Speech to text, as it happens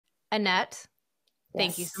Annette,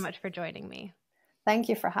 thank you so Yes. much for joining me. Thank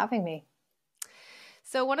you for having me.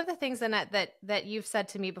 So one of the things, Annette, that you've said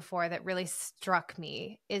to me before that really struck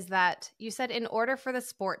me is that you said in order for the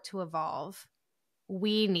sport to evolve,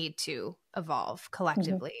 we need to evolve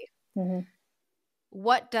collectively. Mm-hmm.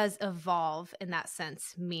 What does evolve in that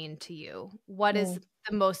sense mean to you? What is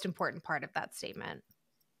the most important part of that statement?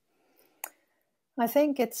 I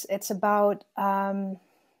think it's about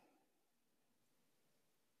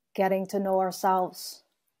getting to know ourselves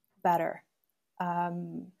better.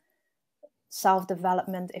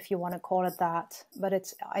 Self-development, if you want to call it that.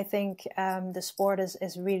 But I think the sport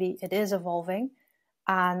is really, it is evolving,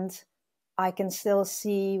 and I can still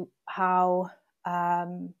see how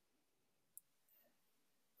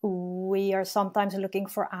we are sometimes looking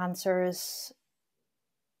for answers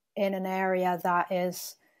in an area that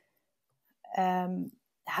is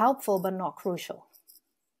helpful but not crucial.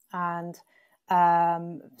 And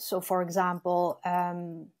so, for example,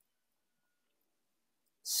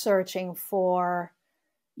 searching for,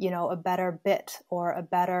 a better bit or a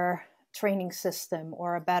better training system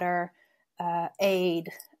or a better aid.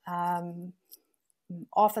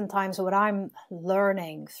 Oftentimes what I'm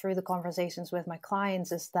learning through the conversations with my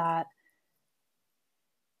clients is that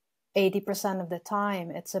 80% of the time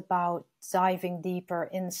it's about diving deeper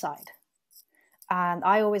inside. And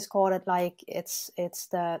I always call it like it's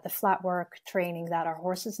the flat work training that our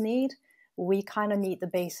horses need. We kind of need the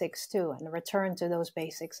basics too, and return to those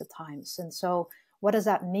basics at times. And so what does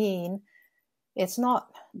that mean? It's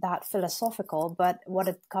not that philosophical, but what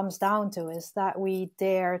it comes down to is that we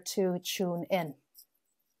dare to tune in,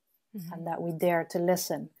 and that we dare to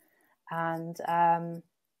listen. And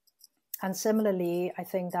similarly, I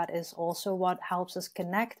think that is also what helps us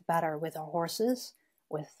connect better with our horses,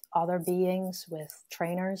 with other beings, with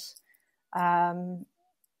trainers.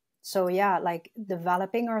 So yeah, like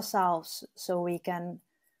developing ourselves so we can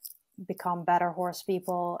become better horse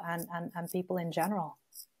people and people in general.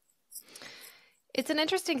 It's an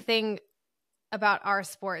interesting thing about our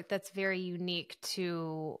sport that's very unique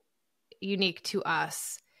to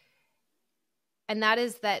us. And that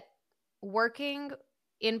is that working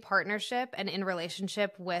in partnership and in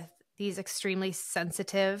relationship with these extremely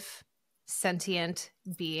sensitive, sentient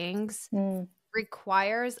beings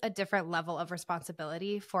requires a different level of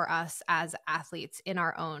responsibility for us as athletes in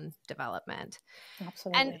our own development.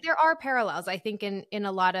 Absolutely. And there are parallels, I think, in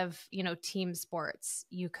a lot of, team sports.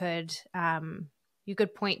 You could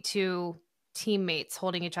point to teammates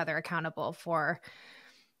holding each other accountable for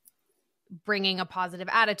bringing a positive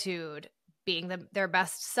attitude, being their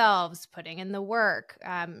best selves, putting in the work,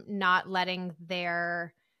 not letting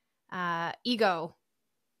their ego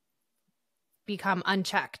become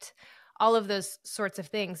unchecked, all of those sorts of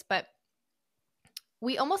things. But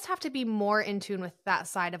we almost have to be more in tune with that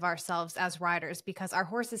side of ourselves as riders, because our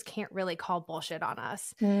horses can't really call bullshit on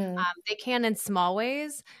us. They can in small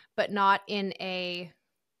ways, but not in a,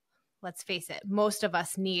 let's face it, most of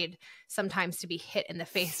us need sometimes to be hit in the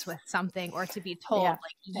face with something or to be told,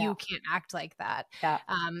 you can't act like that. Yeah.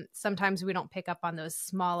 Sometimes we don't pick up on those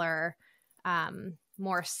smaller,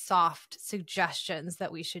 more soft suggestions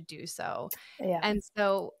that we should do so. Yeah. And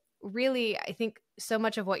so really, I think so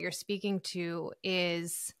much of what you're speaking to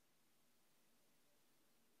is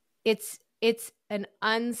it's an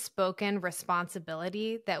unspoken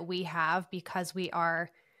responsibility that we have because we are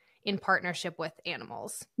in partnership with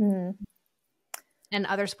animals. And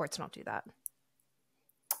other sports don't do that.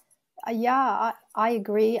 Yeah, I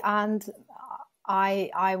agree. And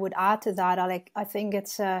I would add to that, I think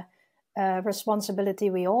it's a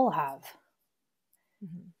responsibility we all have.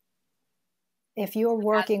 If you're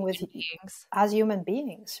working as human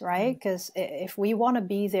beings, right? Because if we want to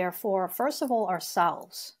be there for, first of all,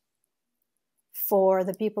 ourselves, for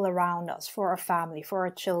the people around us, for our family, for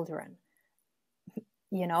our children,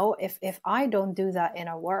 if I don't do that in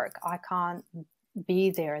our work, I can't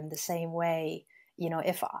be there in the same way.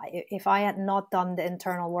 If I had not done the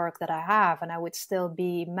internal work that I have, and I would still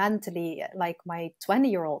be mentally like my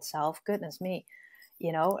 20-year-old self, goodness me,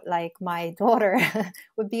 like my daughter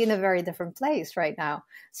would be in a very different place right now.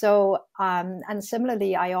 So, and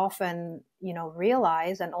similarly, I often,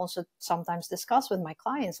 realize and also sometimes discuss with my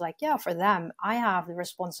clients, like, yeah, for them, I have the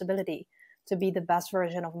responsibility to be the best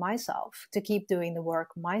version of myself, to keep doing the work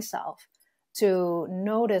myself, to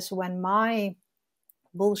notice when my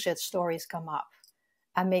bullshit stories come up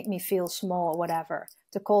and make me feel small or whatever,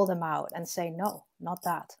 to call them out and say, no, not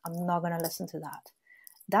that. I'm not going to listen to that.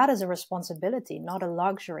 That is a responsibility, not a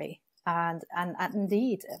luxury. And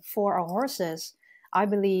indeed, for our horses, I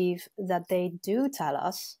believe that they do tell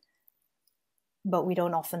us, but we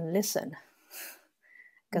don't often listen.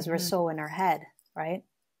 because we're so in our head, right?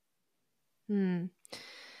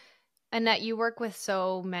 Annette, you work with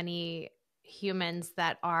so many humans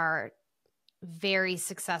that are very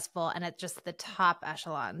successful and at just the top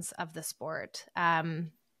echelons of the sport.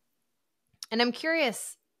 And I'm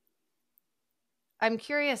curious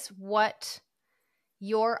what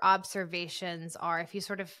your observations are, if you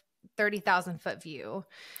sort of 30,000 foot view.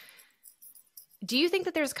 Do you think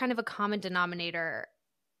that there's kind of a common denominator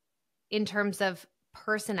in terms of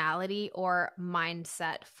personality or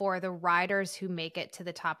mindset for the riders who make it to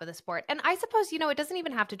the top of the sport? And I suppose, it doesn't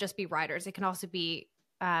even have to just be riders. It can also be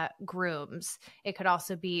grooms. It could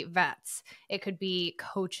also be vets. It could be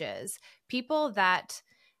coaches, people that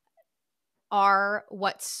are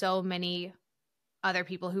what so many other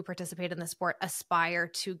people who participate in the sport aspire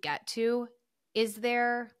to get to.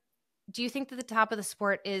 Do you think that the top of the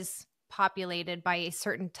sport is populated by a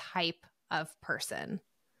certain type of person?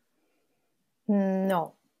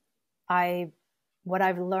 No. What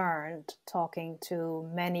I've learned talking to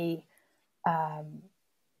many,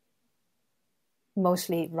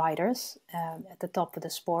 mostly riders at the top of the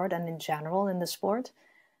sport and in general in the sport,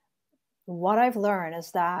 what I've learned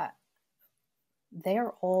is that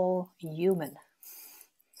they're all human.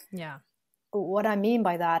 Yeah. What I mean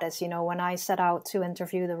by that is, when I set out to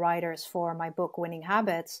interview the riders for my book, Winning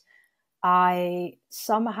Habits, I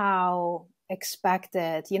somehow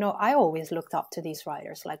expected, I always looked up to these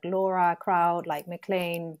riders like Laura Crowd, like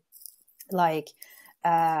McLean, like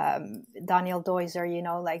Daniel Deuser,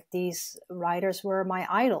 like these riders were my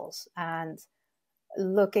idols. And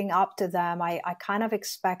looking up to them, I kind of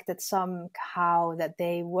expected somehow that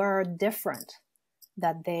they were different,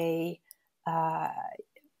 that they,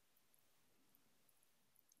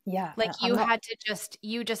 like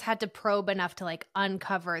you just had to probe enough to like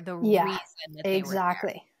uncover the reason that they were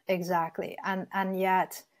there. Exactly. And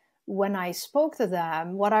yet when I spoke to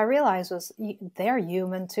them, what I realized was they're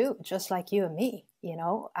human too, just like you and me,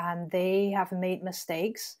 and they have made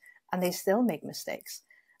mistakes and they still make mistakes,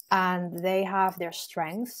 and they have their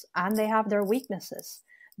strengths and they have their weaknesses.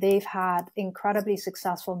 They've had incredibly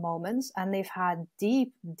successful moments and they've had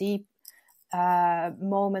deep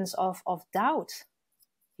moments of doubt.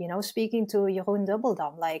 Speaking to Jeroen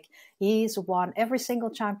Dubbeldam, like he's won every single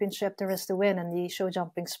championship there is to win in the show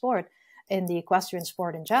jumping sport, in the equestrian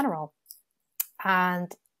sport in general.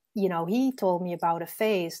 And, he told me about a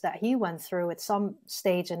phase that he went through at some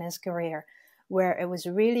stage in his career where it was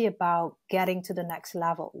really about getting to the next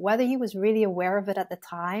level. Whether he was really aware of it at the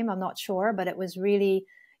time, I'm not sure, but it was really,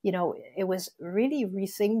 it was really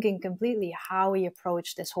rethinking completely how he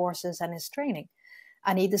approached his horses and his training.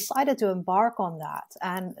 And he decided to embark on that.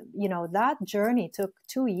 And, that journey took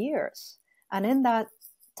 2 years. And in that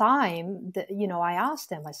time, I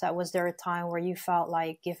asked him, I said, was there a time where you felt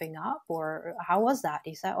like giving up, or how was that?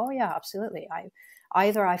 He said, oh yeah, absolutely.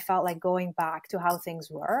 I felt like going back to how things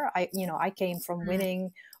were. I came from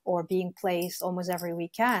winning or being placed almost every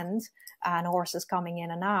weekend and horses coming in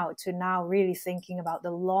and out, to now really thinking about the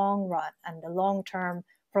long run and the long-term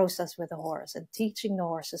process with the horse and teaching the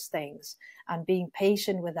horses things and being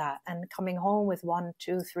patient with that and coming home with 1,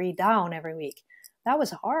 2, 3 down every week. That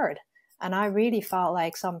was hard. And I really felt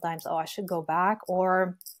like sometimes, I should go back,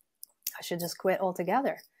 or I should just quit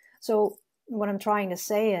altogether. So what I'm trying to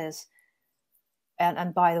say is,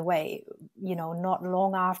 and by the way, not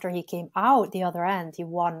long after he came out the other end, he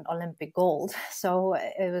won Olympic gold. So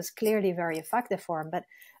it was clearly very effective for him. But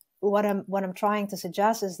what I'm trying to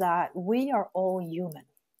suggest is that we are all human.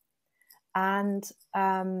 And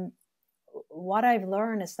what I've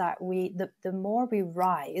learned is that the more we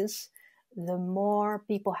rise, the more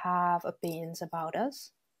people have opinions about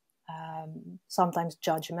us, sometimes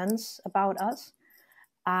judgments about us.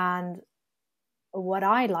 And what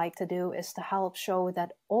I like to do is to help show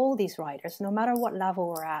that all these riders, no matter what level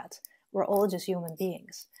we're at, we're all just human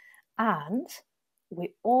beings. And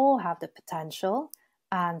we all have the potential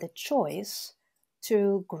and the choice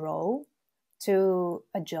to grow, to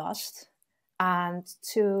adjust, and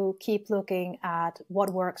to keep looking at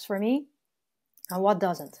what works for me and what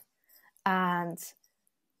doesn't. And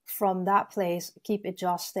from that place, keep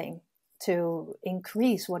adjusting to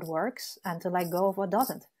increase what works and to let go of what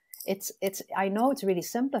doesn't. I know it's really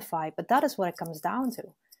simplified, but that is what it comes down to.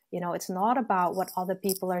 It's not about what other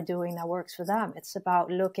people are doing that works for them. It's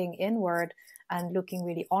about looking inward and looking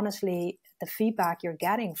really honestly at the feedback you're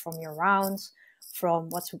getting from your rounds,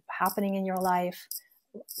 from what's happening in your life.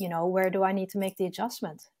 Where do I need to make the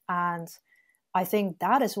adjustment? And I think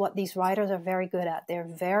that is what these riders are very good at. They're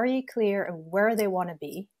very clear of where they want to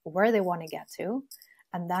be, where they want to get to.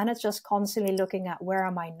 And then it's just constantly looking at, where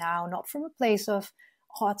am I now? Not from a place of,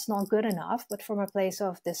 oh, it's not good enough, but from a place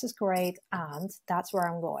of this is great and that's where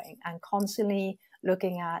I'm going, and constantly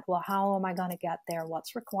looking at, well, how am I going to get there?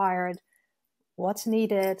 What's required? What's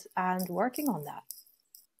needed? And working on that.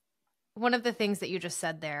 One of the things that you just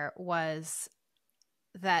said there was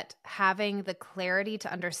that having the clarity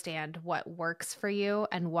to understand what works for you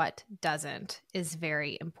and what doesn't is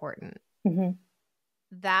very important. Mm-hmm.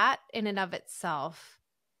 That in and of itself,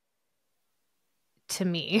 to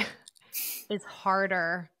me, is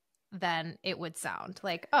harder than it would sound.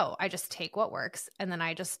 Like, oh, I just take what works and then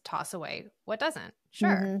I just toss away what doesn't. Sure,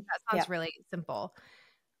 Mm-hmm. that sounds really simple.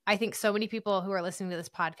 I think so many people who are listening to this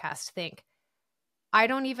podcast think, I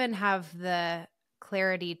don't even have the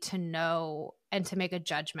clarity to know and to make a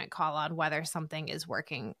judgment call on whether something is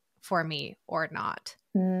working for me or not.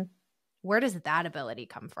 Mm-hmm. Where does that ability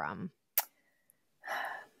come from?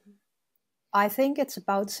 I think it's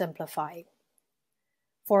about simplifying.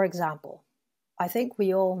 For example, I think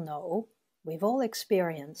we all know, we've all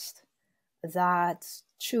experienced that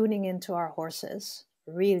tuning into our horses,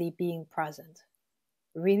 really being present,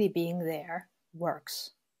 really being there,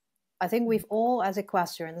 works. I think we've all, as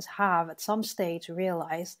equestrians, have at some stage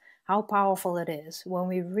realized how powerful it is when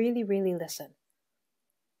we really, really listen.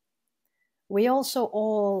 We also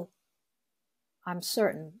all, I'm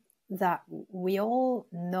certain that we all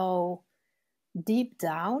know deep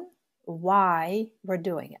down why we're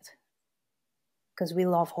doing it. Because we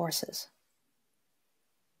love horses.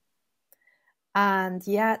 And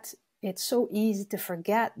yet it's so easy to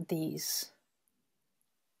forget these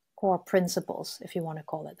core principles, if you want to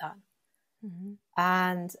call it that. Mm-hmm.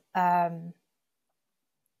 And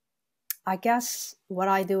I guess what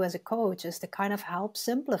I do as a coach is to kind of help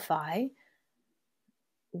simplify,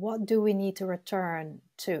 what do we need to return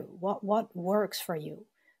to? What works for you?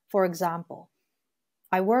 For example,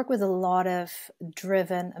 I work with a lot of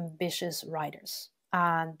driven, ambitious riders,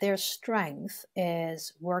 and their strength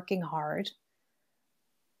is working hard,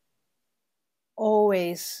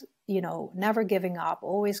 always, never giving up,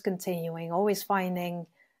 always continuing, always finding,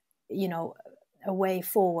 a way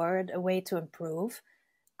forward, a way to improve.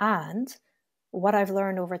 And what I've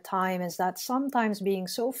learned over time is that sometimes being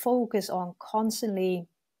so focused on constantly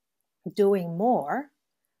doing more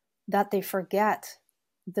that they forget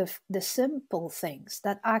the simple things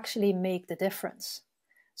that actually make the difference.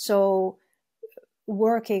 So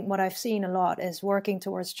what I've seen a lot is working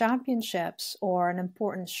towards championships or an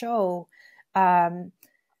important show,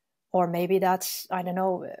 or maybe that's, I don't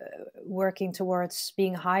know, working towards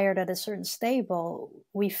being hired at a certain stable.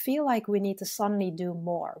 We feel like we need to suddenly do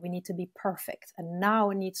more. We need to be perfect. And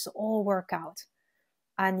now it needs to all work out.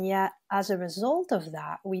 And yet, as a result of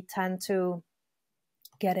that, we tend to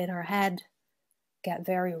get in our head, get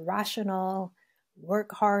very rational,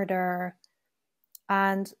 work harder.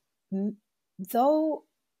 And though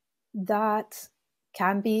that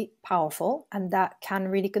can be powerful and that can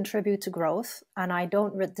really contribute to growth, and I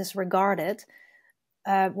don't disregard it,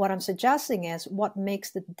 what I'm suggesting is what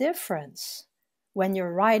makes the difference when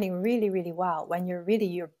you're riding really, really well, when you're really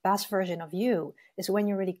your best version of you, is when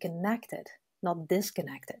you're really connected, not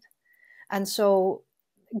disconnected. And so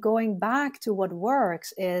going back to what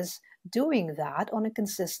works is doing that on a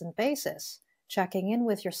consistent basis, checking in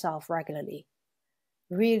with yourself regularly,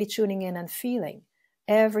 really tuning in and feeling.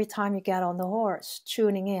 Every time you get on the horse,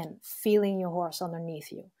 tuning in, feeling your horse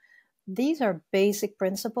underneath you. These are basic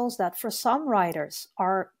principles that for some riders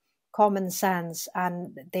are common sense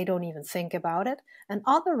and they don't even think about it. And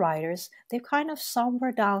other riders, they've kind of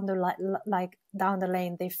somewhere down the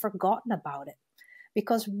lane, they've forgotten about it.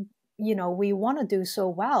 Because, we want to do so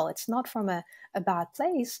well. It's not from a bad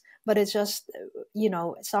place, but it's just,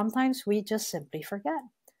 sometimes we just simply forget.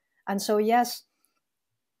 And so, yes,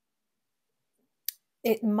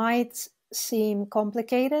 it might seem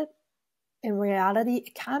complicated. In reality,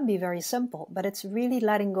 it can be very simple, but it's really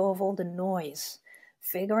letting go of all the noise,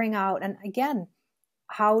 figuring out, and again,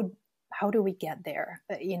 how do we get there?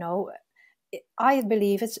 I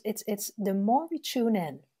believe it's the more we tune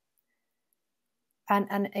in,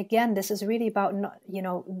 and again, this is really about,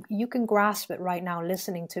 you can grasp it right now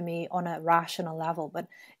listening to me on a rational level, but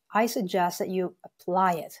I suggest that you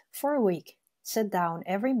apply it for a week. Sit down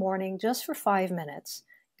every morning just for 5 minutes,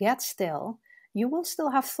 get still. You will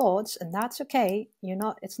still have thoughts, and that's okay.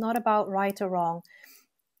 It's not about right or wrong.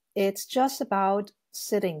 It's just about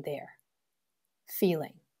sitting there,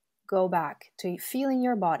 feeling. Go back to feeling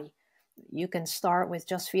your body. You can start with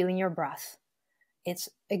just feeling your breath. It's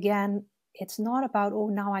not about, oh,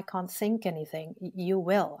 now I can't think anything. You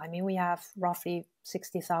will. I mean, we have roughly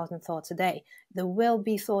 60,000 thoughts a day. There will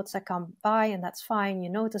be thoughts that come by, and that's fine. You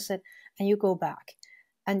notice it, and you go back.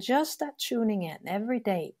 And just that tuning in every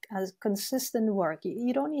day as consistent work,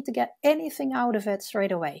 you don't need to get anything out of it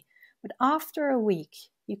straight away. But after a week,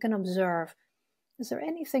 you can observe, is there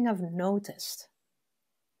anything I've noticed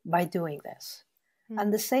by doing this?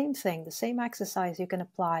 And the same thing, the same exercise you can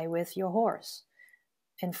apply with your horse.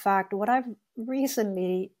 In fact, what I've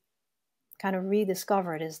recently kind of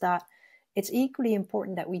rediscovered is that it's equally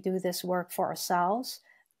important that we do this work for ourselves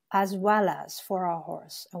as well as for our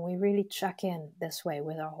horse. And we really check in this way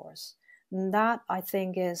with our horse. And that, I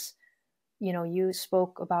think, is, you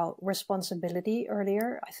spoke about responsibility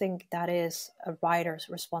earlier. I think that is a rider's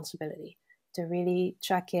responsibility to really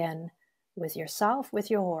check in with yourself, with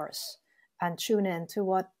your horse, and tune in to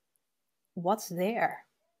what's there.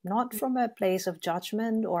 Not from a place of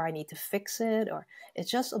judgment or I need to fix it, or it's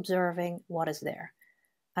just observing what is there.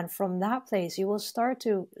 And from that place, you will start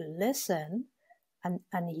to listen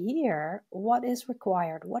and hear what is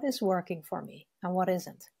required, what is working for me, and what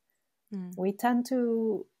isn't. We tend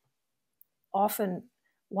to often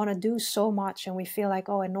want to do so much, and we feel like,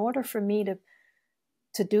 oh, in order for me to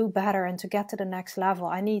do better and to get to the next level,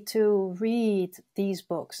 I need to read these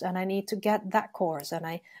books and I need to get that course.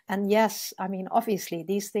 And yes, I mean, obviously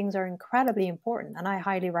these things are incredibly important and I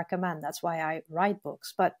highly recommend. That's why I write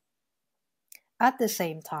books. But at the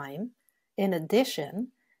same time, in addition,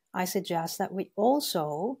 I suggest that we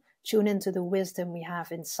also tune into the wisdom we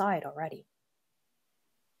have inside already.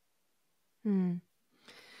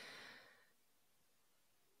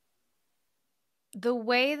 The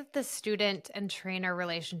way that the student and trainer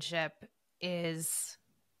relationship is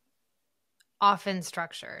often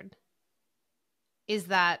structured is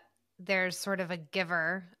that there's sort of a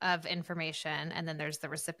giver of information and then there's the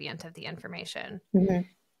recipient of the information.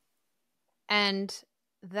 And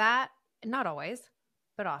that, not always,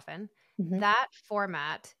 but often, that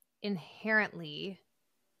format inherently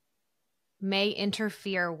may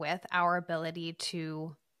interfere with our ability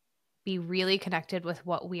to be really connected with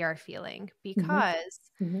what we are feeling because,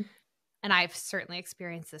 and I've certainly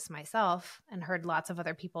experienced this myself and heard lots of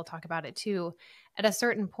other people talk about it too, at a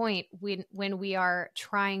certain point when we are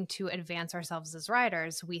trying to advance ourselves as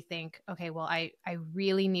riders, we think, okay, well, I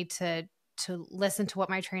really need to listen to what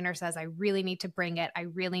my trainer says. I really need to bring it. I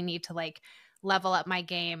really need to level up my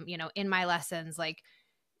game, in my lessons,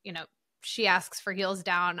 she asks for heels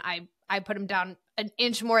down. I put them down an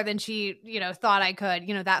inch more than she, thought I could,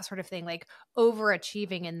 that sort of thing,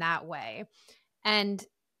 overachieving in that way. And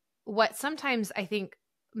what sometimes I think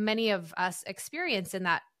many of us experience in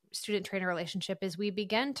that student trainer relationship is we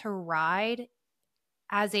begin to ride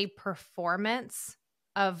as a performance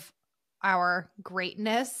of our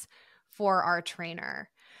greatness for our trainer.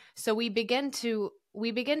 So we begin to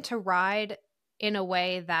ride in a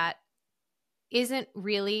way that isn't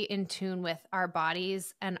really in tune with our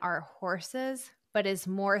bodies and our horses, but is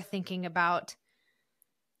more thinking about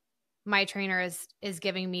my trainer is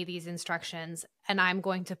giving me these instructions and I'm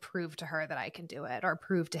going to prove to her that I can do it or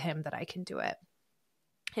prove to him that I can do it.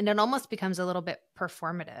 And it almost becomes a little bit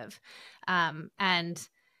performative. And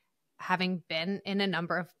having been in a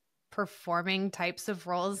number of performing types of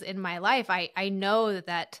roles in my life, I know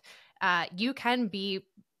that you can be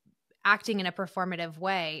acting in a performative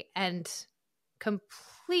way and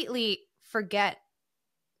completely forget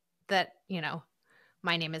that,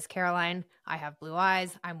 my name is Caroline. I have blue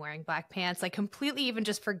eyes. I'm wearing black pants. Completely even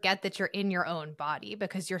just forget that you're in your own body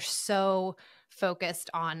because you're so focused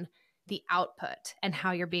on the output and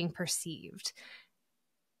how you're being perceived.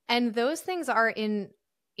 And those things are in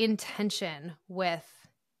tension with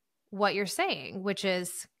what you're saying, which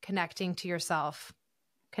is connecting to yourself,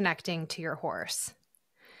 connecting to your horse.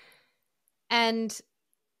 And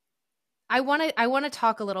I want to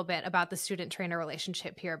talk a little bit about the student-trainer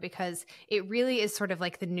relationship here because it really is sort of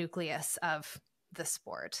like the nucleus of the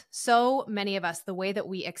sport. So many of us, the way that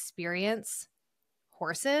we experience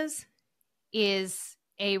horses is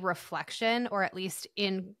a reflection, or at least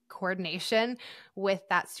in coordination with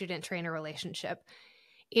that student-trainer relationship.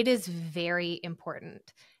 It is very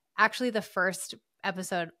important. Actually, the first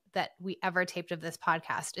episode that we ever taped of this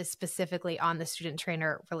podcast is specifically on the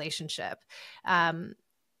student-trainer relationship.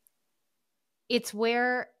 It's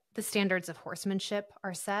where the standards of horsemanship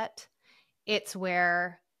are set. It's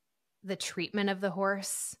where the treatment of the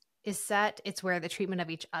horse is set. It's where the treatment of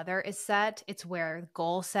each other is set. It's where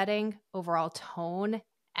goal setting, overall tone,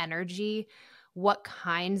 energy, what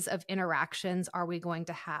kinds of interactions are we going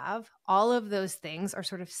to have? All of those things are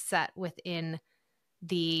sort of set within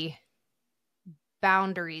the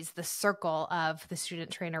boundaries, the circle of the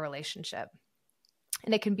student-trainer relationship.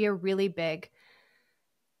 And it can be a really big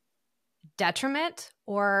detriment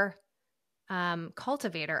or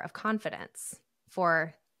cultivator of confidence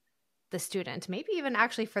for the student, maybe even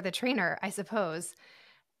actually for the trainer, I suppose.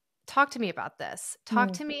 Talk to me about this.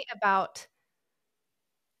 Talk to me about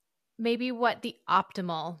maybe what the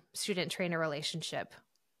optimal student-trainer relationship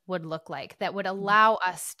would look like that would allow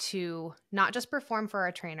us to not just perform for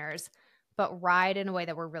our trainers, but ride in a way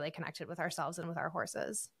that we're really connected with ourselves and with our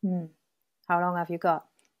horses. How long have you got?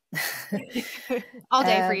 All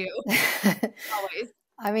day for you. Always.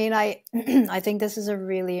 I mean, I think this is a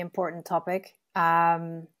really important topic.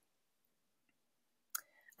 And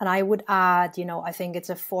I would add, I think it's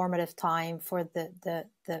a formative time for the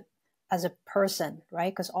as a person,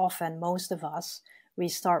 right? Because often most of us, we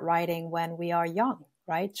start riding when we are young,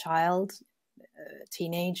 right? Child,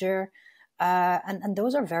 teenager, and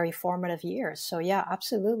those are very formative years. So yeah,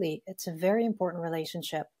 absolutely. It's a very important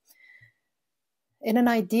relationship. In an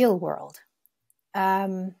ideal world,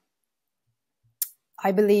 I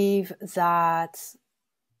believe that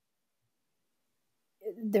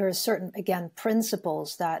there are certain, again,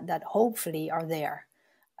 principles that hopefully are there.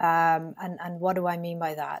 And what do I mean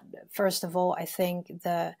by that? First of all, I think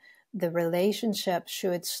the relationship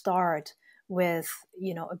should start with,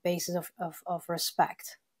 a basis of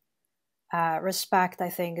respect. Respect, I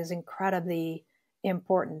think, is incredibly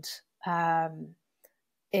important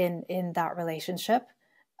in that relationship.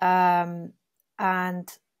 And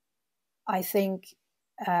I think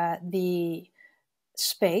the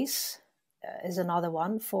space is another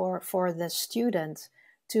one for the student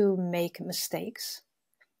to make mistakes.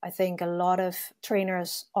 I think a lot of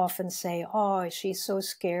trainers often say, oh, she's so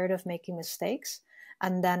scared of making mistakes.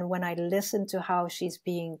 And then when I listen to how she's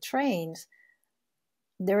being trained,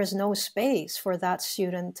 there is no space for that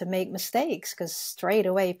student to make mistakes, because straight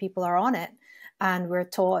away people are on it and we're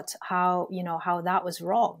taught how that was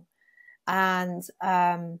wrong. And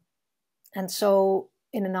so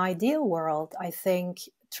in an ideal world, I think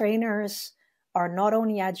trainers are not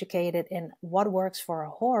only educated in what works for a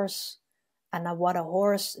horse and what a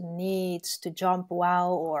horse needs to jump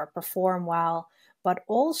well or perform well, but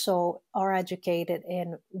also are educated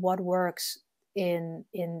in what works in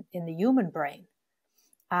the human brain.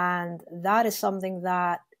 And that is something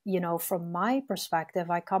that, from my perspective,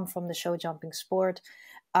 I come from the show jumping sport.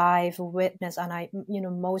 I've witnessed, and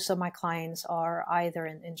most of my clients are either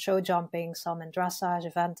in show jumping, some in dressage,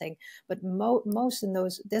 eventing, but most in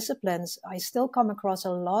those disciplines, I still come across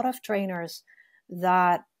a lot of trainers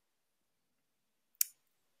that,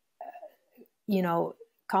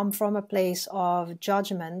 come from a place of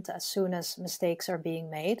judgment as soon as mistakes are being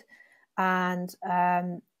made. And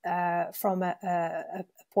from a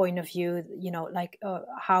point of view,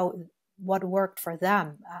 what worked for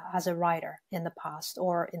them as a rider in the past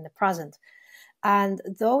or in the present. And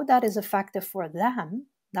though that is effective for them,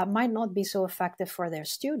 that might not be so effective for their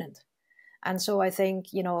student. And so I think,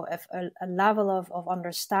 if a level of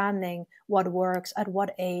understanding what works at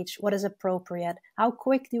what age, what is appropriate, how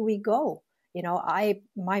quick do we go?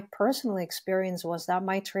 My personal experience was that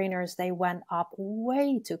my trainers, they went up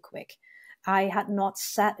way too quick. I had not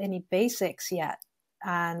set any basics yet,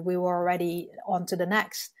 and we were already on to the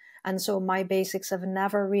next. And so my basics have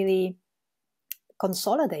never really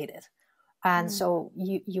consolidated. And so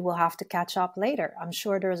you will have to catch up later. I'm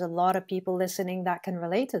sure there's a lot of people listening that can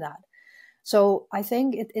relate to that. So I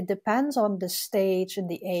think it depends on the stage and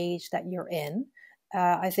the age that you're in.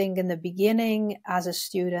 I think in the beginning, as a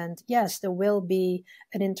student, yes, there will be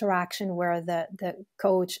an interaction where the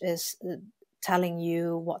coach is telling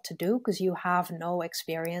you what to do because you have no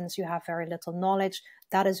experience, you have very little knowledge.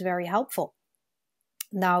 That is very helpful.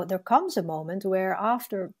 Now, there comes a moment where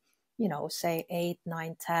after, say 8,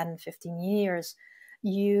 9, 10, 15 years,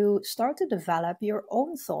 you start to develop your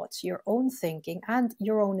own thoughts, your own thinking, and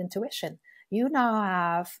your own intuition. You now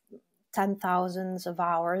have 10,000s of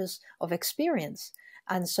hours of experience.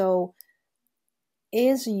 And so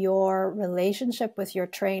is your relationship with your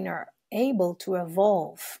trainer able to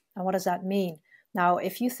evolve? And what does that mean? Now,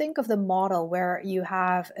 if you think of the model where you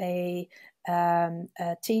have a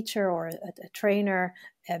teacher or a trainer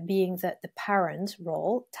being the parent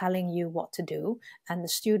role, telling you what to do, and the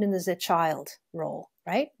student is the child role,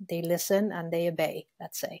 right? They listen and they obey,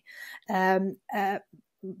 let's say.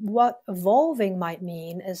 What evolving might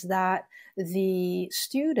mean is that the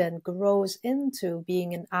student grows into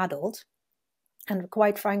being an adult. And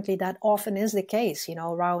quite frankly, that often is the case,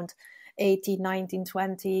 around 18, 19,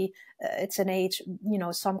 20. It's an age,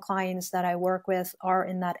 some clients that I work with are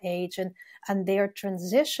in that age, and they're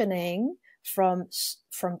transitioning from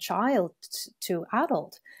child to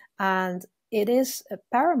adult. And it is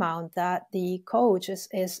paramount that the coach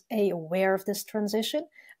is aware of this transition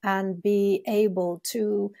and be able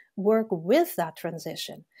to work with that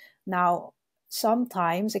transition. Now,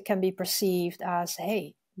 sometimes it can be perceived as,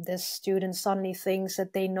 hey, this student suddenly thinks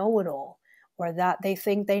that they know it all, or that they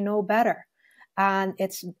think they know better. And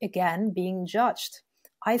it's, again, being judged.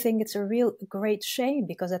 I think it's a real great shame,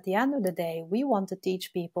 because at the end of the day, we want to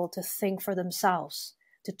teach people to think for themselves,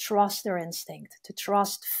 to trust their instinct, to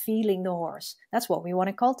trust feeling the horse. That's what we want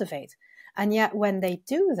to cultivate. And yet when they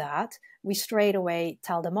do that, we straight away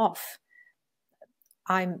tell them off.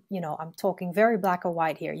 I'm talking very black or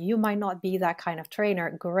white here. You might not be that kind of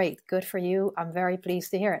trainer. Great, good for you. I'm very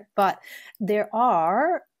pleased to hear it. But there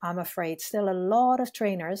are, I'm afraid, still a lot of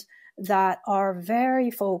trainers that are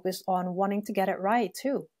very focused on wanting to get it right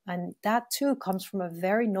too. And that too comes from a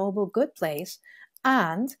very noble, good place,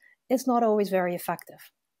 and it's not always very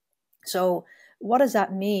effective. So what does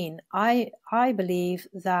that mean? I believe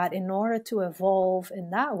that in order to evolve in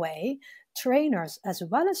that way, trainers as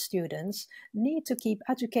well as students need to keep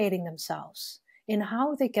educating themselves in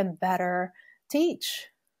how they can better teach,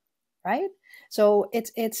 right? So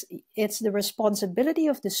it's the responsibility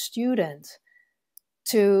of the student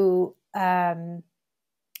to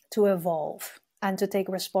evolve and to take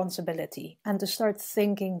responsibility and to start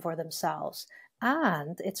thinking for themselves.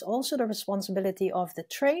 And it's also the responsibility of the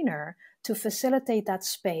trainer to facilitate that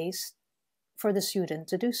space for the student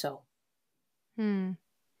to do so.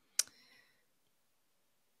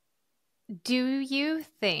 Do you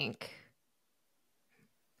think,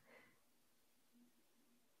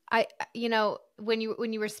 when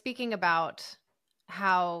you were speaking about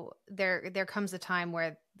how there comes a time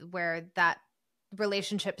where that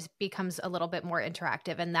relationship becomes a little bit more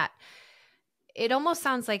interactive, and that it almost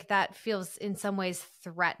sounds like that feels in some ways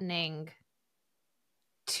threatening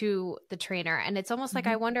to the trainer. And it's almost like,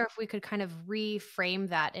 I wonder if we could kind of reframe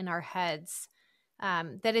that in our heads,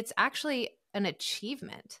 that it's actually an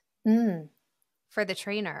achievement for the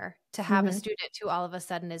trainer to have a student who all of a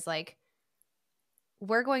sudden is like,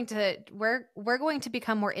 we're going to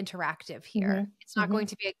become more interactive here. It's not going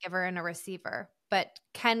to be a giver and a receiver, but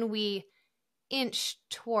can we inch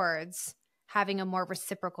towards having a more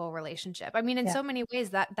reciprocal relationship? I mean, in so many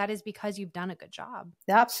ways that is because you've done a good job.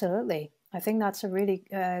 Absolutely. I think that's a really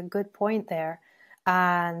good point there.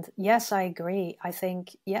 And yes, I agree. I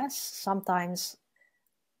think, yes, sometimes,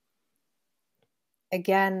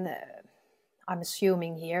 again, I'm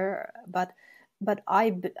assuming here, but I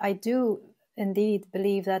do indeed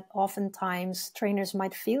believe that oftentimes trainers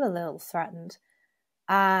might feel a little threatened.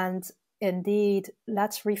 And indeed,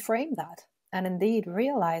 let's reframe that. And indeed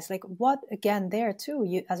realize, like, what, again, there too,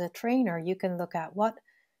 you as a trainer, you can look at what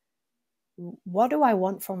do I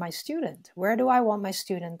want for my student? Where do I want my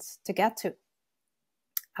students to get to?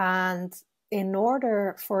 And in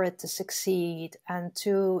order for it to succeed and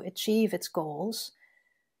to achieve its goals,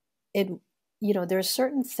 there's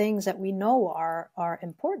certain things that we know are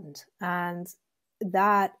important. And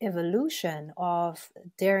that evolution of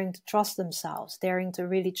daring to trust themselves, daring to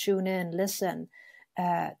really tune in, listen,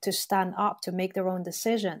 to stand up, to make their own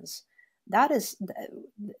decisions, that is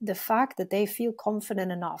the fact that they feel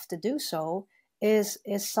confident enough to do so is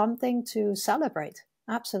something to celebrate.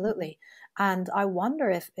 Absolutely. And I wonder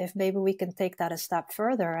if maybe we can take that a step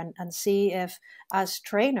further and see if, as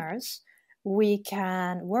trainers, we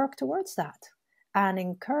can work towards that and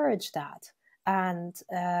encourage that. And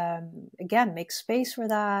again, make space for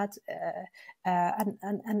that.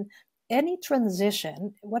 And any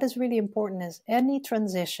transition, what is really important is any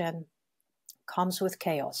transition comes with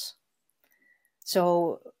chaos.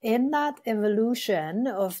 So in that evolution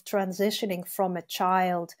of transitioning from a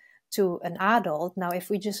child to an adult, now if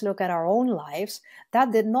we just look at our own lives,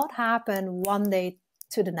 that did not happen one day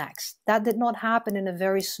to the next. That did not happen in a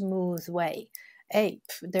very smooth way. Hey,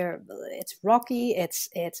 it's rocky, it's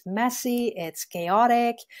messy, it's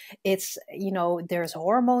chaotic, it's, there's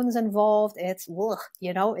hormones involved, it's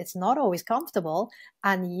not always comfortable,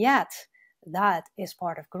 and yet that is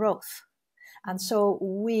part of growth. And so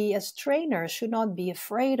we as trainers should not be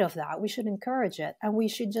afraid of that. We should encourage it, and we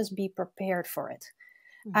should just be prepared for it.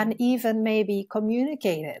 And even maybe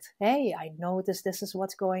communicate it. Hey, I noticed this is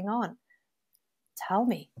what's going on. Tell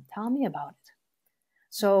me about it.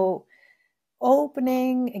 So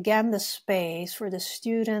opening again the space for the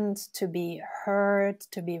student to be heard,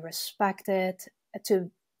 to be respected,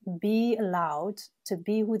 to be allowed to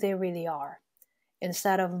be who they really are,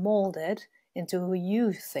 instead of molded into who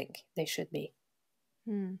you think they should be.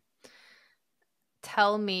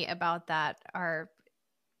 Tell me about that are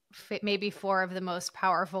maybe four of the most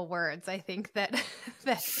powerful words I think that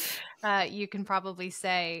you can probably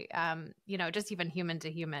say, just even human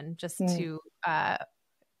to human, just to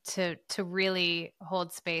really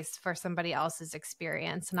hold space for somebody else's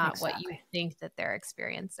experience, not what you think that they're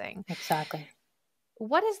experiencing. Exactly.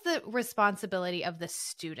 what is the responsibility of the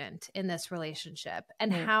student in this relationship?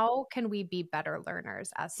 And how can we be better learners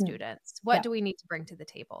as students? What do we need to bring to the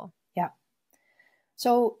table? Yeah.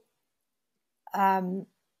 So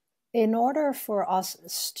in order for us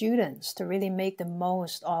students to really make the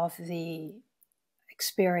most of the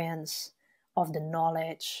experience, of the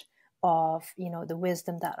knowledge, of, you know, the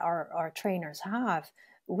wisdom that our trainers have,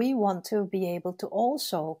 we want to be able to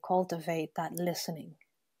also cultivate that listening,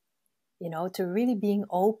 you know, to really being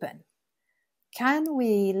open. Can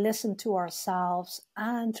we listen to ourselves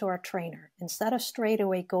and to our trainer instead of straight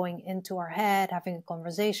away going into our head, having a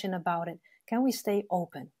conversation about it? Can we stay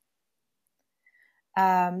open?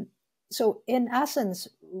 So in essence,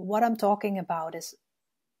 what I'm talking about is,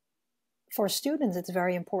 for students, it's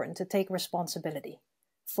very important to take responsibility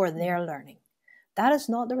for their learning. That is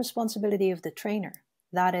not the responsibility of the trainer.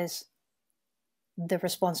 That is the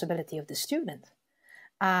responsibility of the student.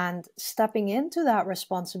 And stepping into that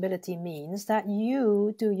responsibility means that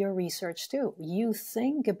you do your research too. You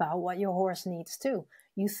think about what your horse needs too.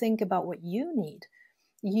 You think about what you need.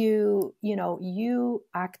 You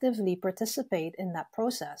actively participate in that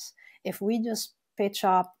process. If we just pitch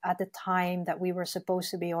up at the time that we were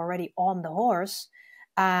supposed to be already on the horse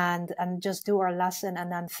and just do our lesson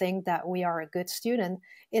and then think that we are a good student,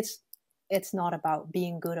 it's not about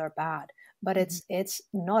being good or bad, but it's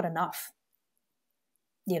not enough.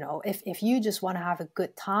 You know, if you just want to have a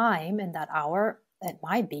good time in that hour, it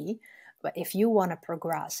might be, but if you want to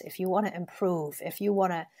progress, if you want to improve, if you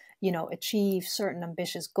want to, you know, achieve certain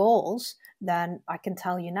ambitious goals, then I can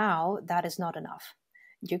tell you now that is not enough.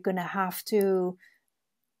 You're going to have to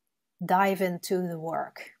dive into the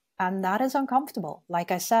work, and that is uncomfortable.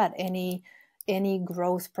 Like I said, any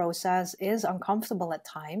growth process is uncomfortable at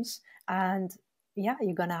times, and yeah,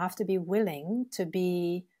 you're going to have to be willing to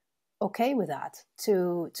be okay with that,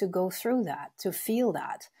 to go through that, to feel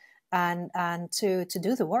that, and to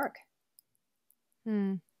do the work.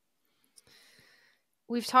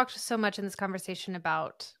 We've talked so much in this conversation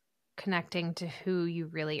about connecting to who you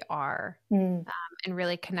really are, and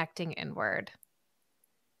really connecting inward.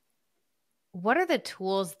 What are the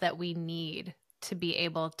tools that we need to be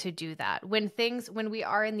able to do that when we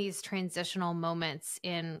are in these transitional moments,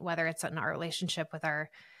 in whether it's in our relationship with our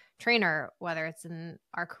trainer, whether it's in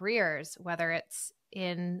our careers, whether it's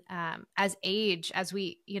in as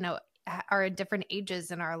we, you know, are at different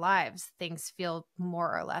ages in our lives, things feel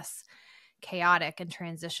more or less chaotic and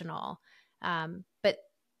transitional. But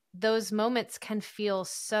those moments can feel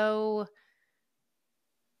so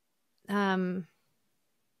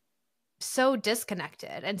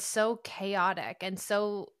disconnected and so chaotic and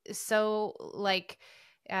so like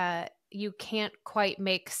you can't quite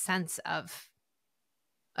make sense of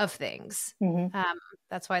things.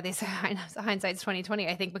 That's why they say hindsight's 20/20,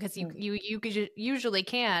 I think, because you usually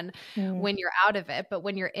can when you're out of it, but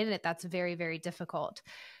when you're in it, that's very, very difficult.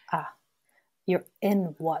 You're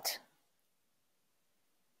in what?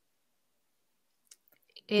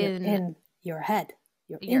 You're in your head.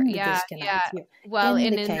 You're in the disconnect. You're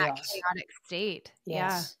in that chaotic state.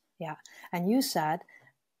 Yes. Yeah. And you said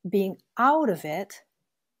being out of it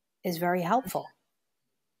is very helpful,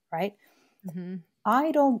 right?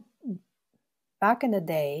 Back in the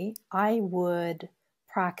day, I would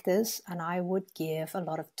practice and I would give a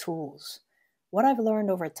lot of tools. What I've learned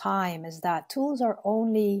over time is that tools are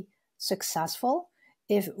only successful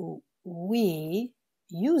if we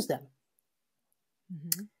use them.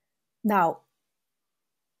 Now,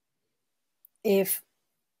 if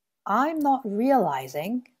I'm not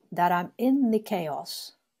realizing that I'm in the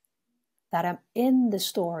chaos, that I'm in the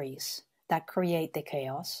stories that create the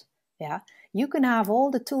chaos, you can have all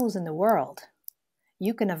the tools in the world.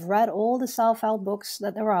 You can have read all the self-help books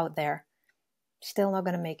that are out there. Still not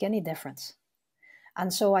going to make any difference.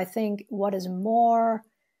 And so I think what is more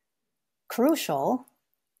crucial,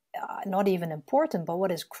 not even important, but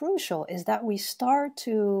what is crucial is that we start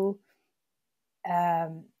to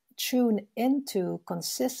tune into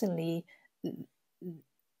consistently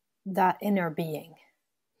that inner being.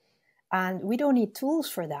 And we don't need tools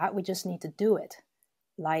for that. We just need to do it.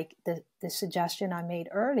 Like the suggestion I made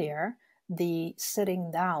earlier, the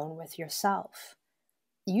sitting down with yourself.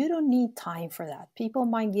 You don't need time for that. People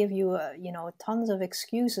might give you, tons of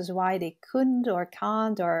excuses why they couldn't or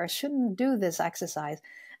can't or shouldn't do this exercise.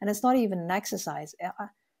 And it's not even an exercise.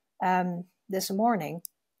 This morning,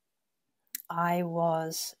 I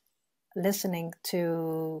was listening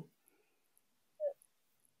to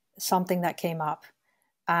something that came up.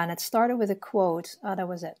 And it started with a quote. That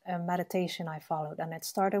was it, a meditation I followed. And it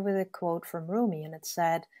started with a quote from Rumi. And it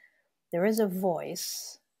said, there is a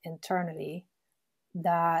voice internally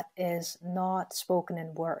that is not spoken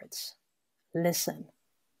in words. Listen.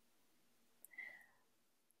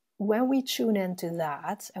 When we tune into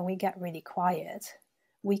that and we get really quiet,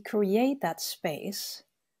 we create that space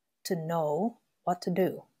to know what to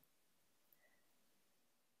do.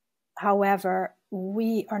 However,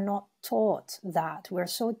 we are not taught that. We're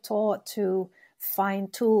so taught to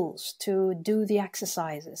find tools, to do the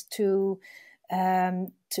exercises, to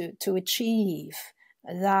achieve,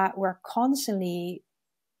 that we're constantly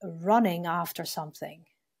running after something.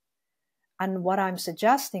 And what I'm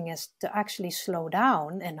suggesting is to actually slow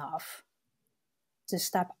down enough to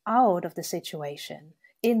step out of the situation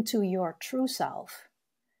into your true self.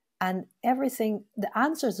 And everything, the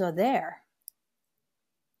answers are there.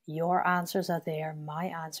 Your answers are there, my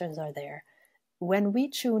answers are there. When we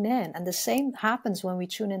tune in, and the same happens when we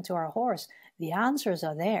tune into our horse, the answers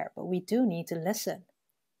are there, but we do need to listen.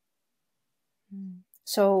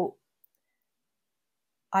 So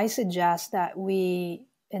I suggest that we,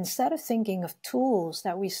 instead of thinking of tools,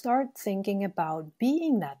 that we start thinking about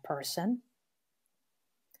being that person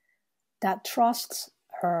that trusts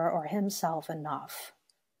her or himself enough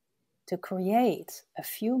to create a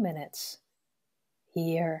few minutes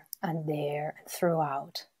here and there and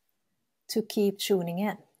throughout to keep tuning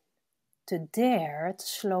in, to dare to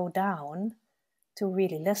slow down, to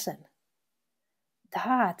really listen.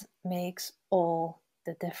 That makes all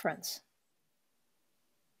the difference.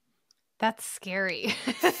 That's scary.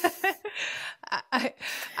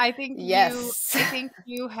 I think yes. I think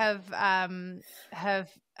you have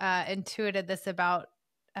intuited this about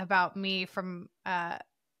me from a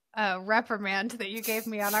reprimand that you gave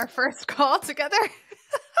me on our first call together,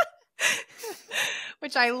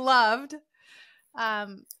 which I loved.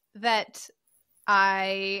 That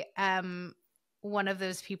I am one of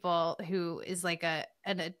those people who is like a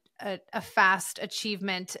fast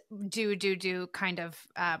achievement, do kind of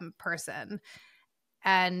person.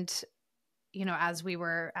 And you know, as we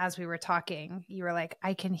were talking, you were like,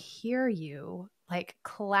 I can hear you like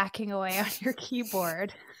clacking away on your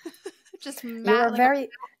keyboard. Just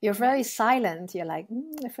you're very silent. You're like,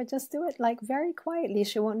 if I just do it like very quietly,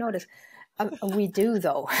 she won't notice. We do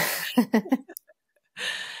though.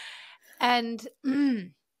 And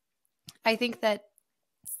I think that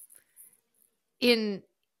in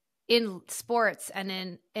sports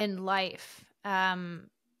and in life,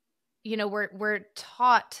 you know, we're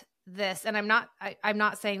taught this, and I'm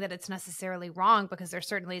not saying that it's necessarily wrong, because there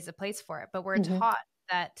certainly is a place for it, but we're taught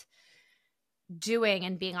that doing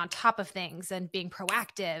and being on top of things and being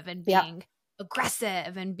proactive and being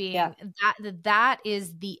aggressive and being that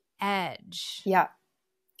is the edge. Yeah.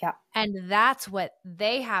 And that's what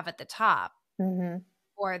they have at the top,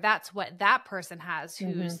 or that's what that person has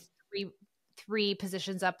who's three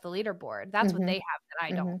positions up the leaderboard. That's what they have that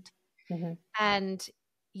I don't. And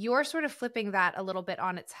you're sort of flipping that a little bit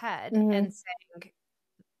on its head and saying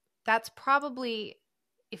that's probably,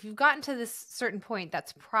 if you've gotten to this certain point,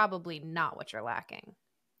 that's probably not what you're lacking.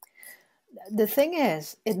 The thing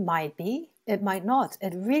is, it might be, it might not.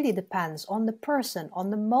 It really depends on the person,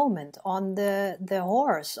 on the moment, on the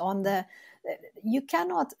horse, on the... You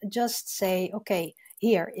cannot just say, okay,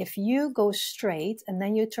 here, if you go straight and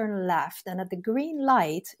then you turn left, and at the green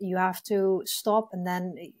light, you have to stop and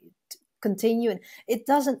then continue.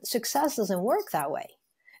 Success doesn't work that way.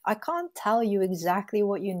 I can't tell you exactly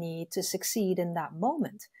what you need to succeed in that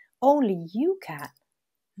moment. Only you can.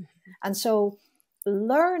 And so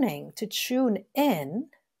learning to tune in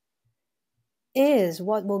is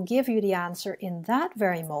what will give you the answer in that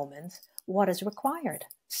very moment, what is required.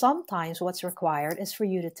 Sometimes what's required is for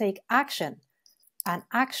you to take action and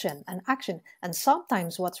action and action. And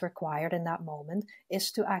sometimes what's required in that moment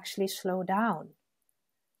is to actually slow down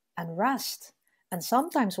and rest. And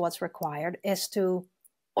sometimes what's required is to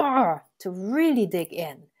really dig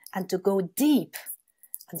in and to go deep.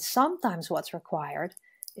 And sometimes what's required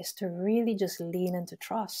is to really just lean into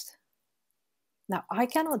trust. Now, I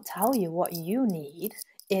cannot tell you what you need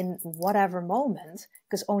in whatever moment,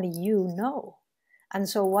 because only you know. And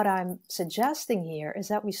so what I'm suggesting here is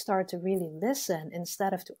that we start to really listen,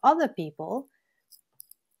 instead of to other people,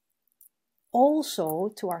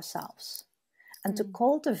 also to ourselves. And to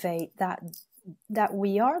cultivate that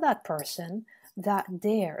we are that person that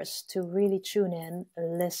dares to really tune in,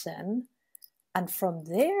 listen, and from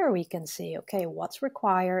there we can see, okay, what's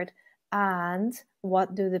required, and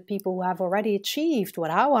what do the people who have already achieved what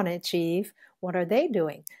I want to achieve, what are they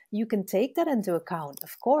doing? You can take that into account.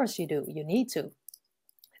 Of course you do. You need to.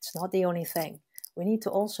 It's not the only thing. We need to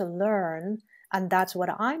also learn, and that's what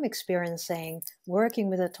I'm experiencing working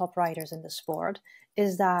with the top riders in the sport,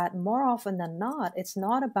 is that more often than not, it's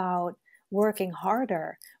not about working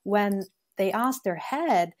harder. When they ask their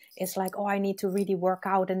head, it's like, oh, I need to really work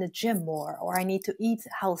out in the gym more, or I need to eat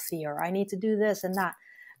healthier, I need to do this and that.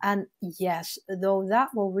 And yes, though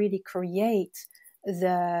that will really create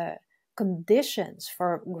the conditions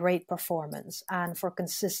for great performance and for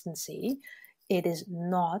consistency, it is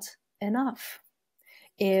not enough.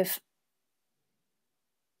 If,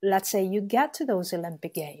 let's say, you get to those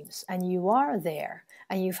Olympic Games and you are there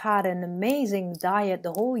and you've had an amazing diet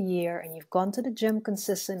the whole year and you've gone to the gym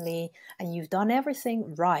consistently and you've done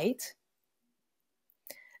everything right,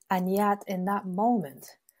 and yet in that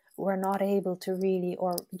moment we're not able to really,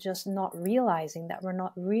 or just not realizing that we're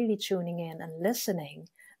not really tuning in and listening,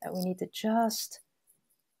 that we need to just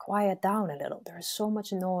quiet down a little. There's so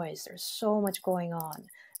much noise, there's so much going on.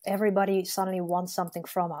 Everybody suddenly wants something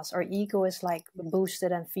from us. Our ego is like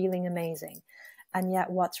boosted and feeling amazing. And yet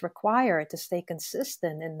what's required to stay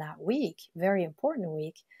consistent in that week, very important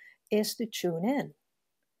week, is to tune in,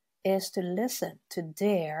 is to listen, to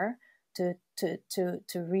dare to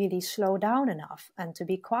really slow down enough and to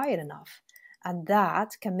be quiet enough. And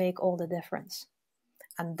that can make all the difference.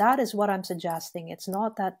 And that is what I'm suggesting. It's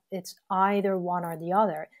not that it's either one or the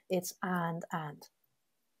other. It's and.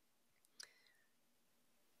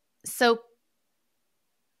 So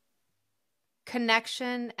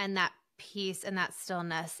connection and that peace and that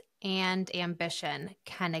stillness and ambition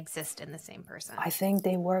can exist in the same person. I think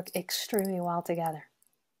they work extremely well together.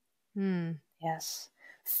 Yes.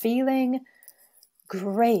 Feeling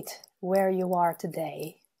great where you are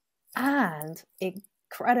today and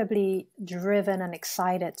incredibly driven and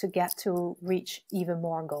excited to get to reach even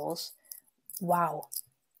more goals. Wow,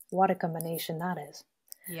 what a combination that is.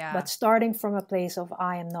 Yeah. But starting from a place of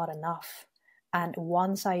I am not enough, and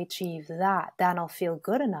once I achieve that, then I'll feel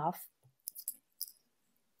good enough.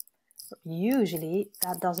 Usually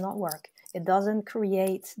that does not work. It doesn't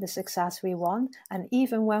create the success we want. And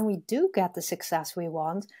even when we do get the success we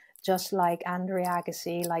want, just like Andre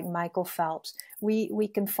Agassi, like Michael Phelps, we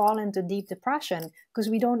can fall into deep depression because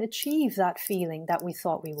we don't achieve that feeling that we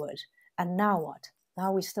thought we would. And now what?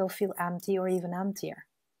 Now we still feel empty or even emptier.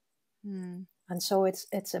 And so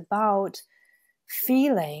it's about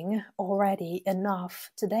feeling already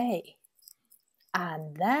enough today.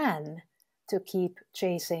 And then to keep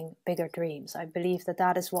chasing bigger dreams. I believe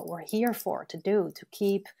that is what we're here for, to do, to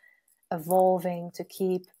keep evolving, to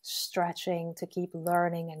keep stretching, to keep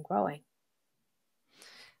learning and growing.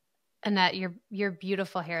 Annette, your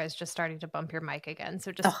beautiful hair is just starting to bump your mic again.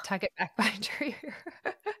 So just tuck it back behind your ear.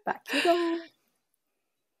 Back you go.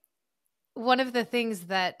 One of the things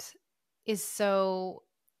that is so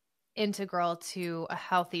integral to a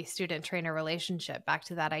healthy student-trainer relationship, back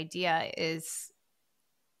to that idea, is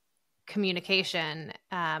communication,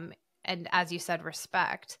 and as you said,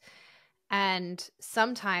 respect. And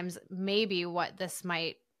sometimes maybe what this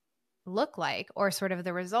might look like, or sort of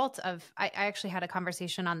the result of, I actually had a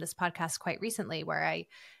conversation on this podcast quite recently where I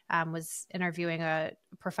was interviewing a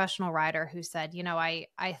professional rider who said,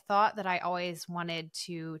 I thought that I always wanted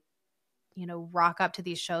to, rock up to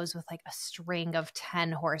these shows with like a string of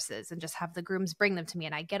 10 horses and just have the grooms bring them to me.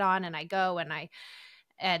 And I get on and I go and I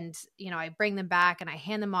bring them back and I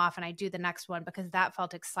hand them off and I do the next one because that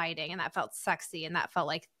felt exciting and that felt sexy and that felt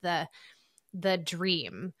like the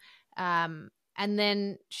dream. And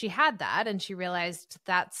then she had that and she realized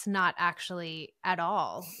that's not actually at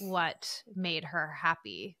all what made her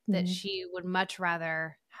happy, that she would much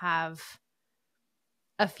rather have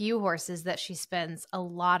a few horses that she spends a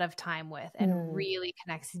lot of time with and really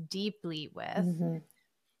connects deeply with.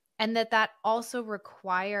 And that also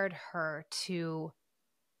required her to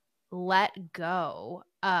let go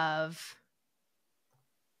of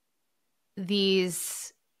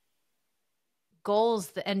these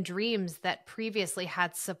goals and dreams that previously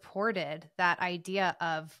had supported that idea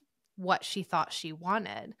of what she thought she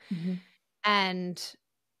wanted. And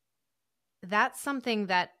that's something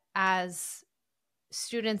that as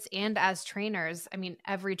students and as trainers, I mean,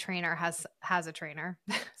 every trainer has a trainer.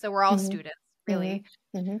 So we're all students, really.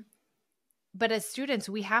 But as students,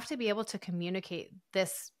 we have to be able to communicate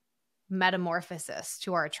this metamorphosis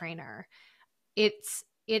to our trainer. It's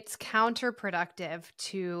counterproductive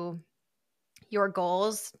to your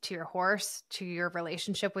goals, to your horse, to your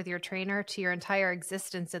relationship with your trainer, to your entire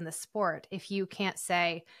existence in the sport if you can't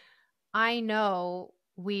say, I know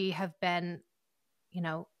we have been,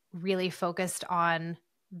 really focused on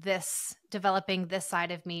this, developing this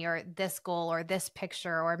side of me, or this goal, or this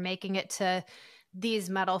picture, or making it to these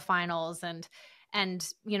medal finals, and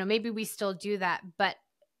maybe we still do that, but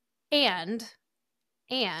and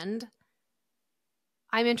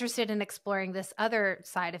I'm interested in exploring this other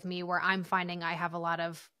side of me where I'm finding I have a lot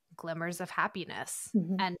of glimmers of happiness,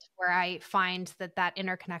 Mm-hmm. and where I find that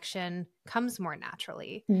interconnection comes more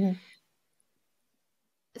naturally. Mm-hmm.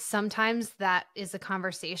 Sometimes that is a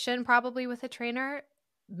conversation probably with a trainer.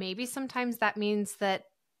 Maybe sometimes that means that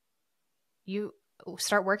you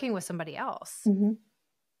start working with somebody else. Mm-hmm.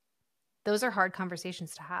 Those are hard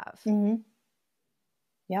conversations to have. Mm-hmm.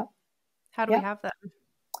 Yep. How do we have them?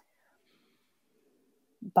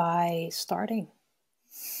 By starting.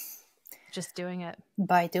 Just doing it.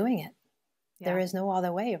 By doing it. Yeah. There is no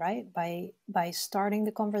other way, right? By starting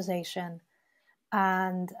the conversation.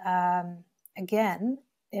 And again,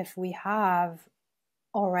 if we have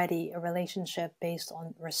already a relationship based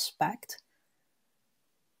on respect,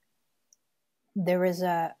 there is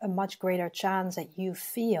a much greater chance that you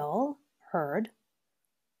feel heard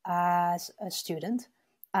as a student.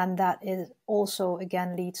 And that is also,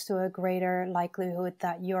 again, leads to a greater likelihood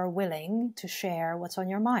that you're willing to share what's on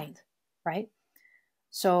your mind, right?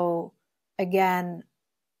 So again,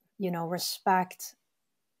 respect,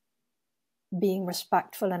 being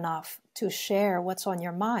respectful enough to share what's on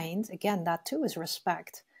your mind, again, that too is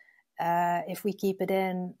respect. If we keep it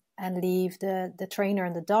in and leave the trainer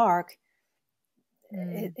in the dark,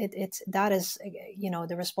 that is,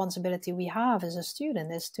 the responsibility we have as a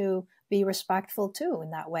student is to be respectful too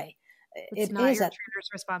in that way. It's not your trainer's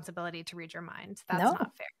responsibility to read your mind. That's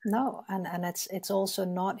not fair. No, and it's also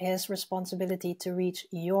not his responsibility to reach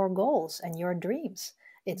your goals and your dreams.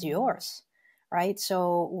 It's yours, right?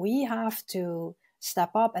 So we have to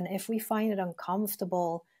step up, and if we find it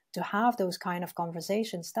uncomfortable to have those kind of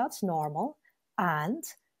conversations, that's normal, and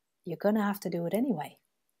you're gonna have to do it anyway,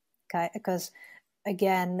 okay? Because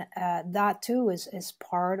again, that too is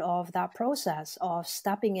part of that process of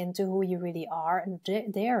stepping into who you really are and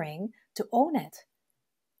daring to own it.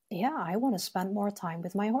 Yeah, I want to spend more time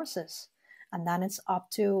with my horses. And then it's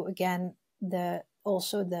up to, again, the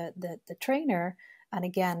trainer, and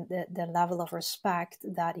again, the level of respect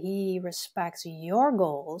that he respects your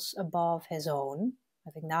goals above his own.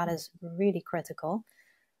 I think that is really critical.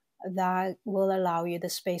 That will allow you the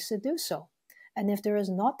space to do so. And if there is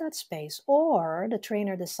not that space, or the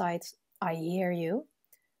trainer decides, I hear you,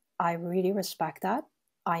 I really respect that,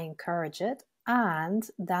 I encourage it, and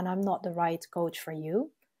then I'm not the right coach for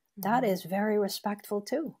you, that is very respectful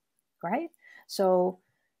too, right? So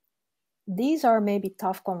these are maybe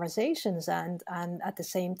tough conversations, and at the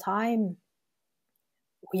same time,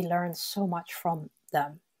 we learn so much from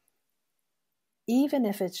them. Even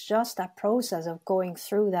if it's just that process of going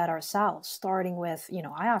through that ourselves, starting with,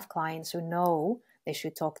 I have clients who know they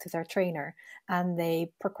should talk to their trainer, and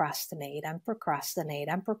they procrastinate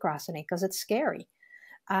because it's scary.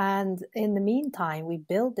 And in the meantime, we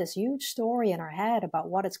build this huge story in our head about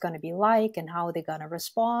what it's going to be like and how they're going to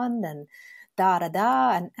respond and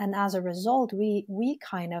and as a result, we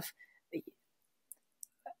kind of,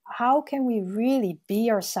 how can we really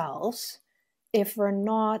be ourselves if we're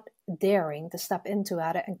not daring to step into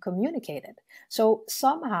it and communicate it? So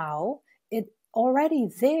somehow it already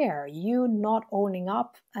there, you not owning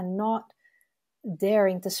up and not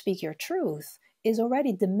daring to speak your truth is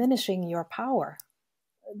already diminishing your power.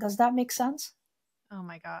 Does that make sense? Oh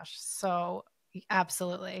my gosh. So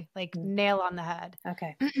absolutely, like nail on the head.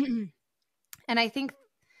 Okay. And I think,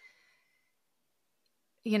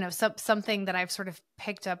 something that I've sort of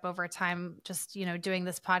picked up over time, just, doing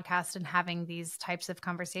this podcast and having these types of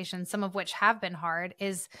conversations, some of which have been hard,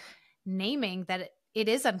 is naming that it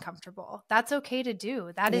is uncomfortable. That's okay to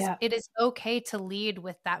do. It is okay to lead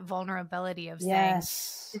with that vulnerability of saying,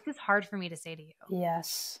 this is hard for me to say to you.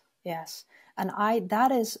 Yes. And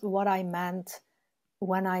that is what I meant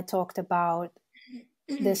when I talked about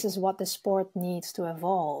this is what the sport needs to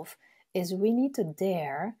evolve, is we need to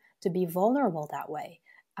dare to be vulnerable that way.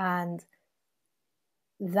 And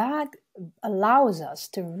that allows us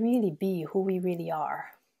to really be who we really are.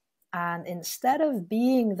 And instead of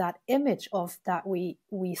being that image of that we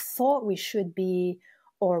thought we should be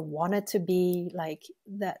or wanted to be, like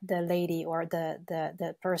the lady or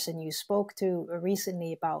the person you spoke to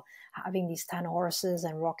recently about having these 10 horses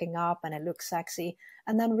and rocking up and it looks sexy,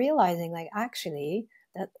 and then realizing like, actually,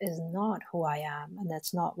 that is not who I am, and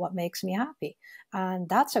that's not what makes me happy. And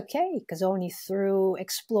that's okay, because only through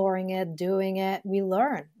exploring it, doing it, we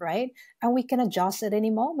learn, right? And we can adjust at any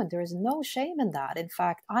moment. There is no shame in that. In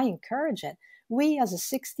fact, I encourage it. We as a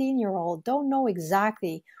 16-year-old don't know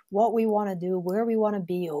exactly what we want to do, where we want to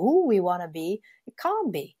be, who we want to be. It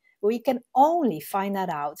can't be. We can only find that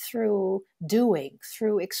out through doing,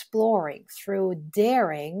 through exploring, through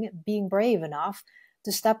daring, being brave enough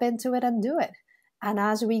to step into it and do it. And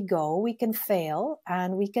as we go, we can fail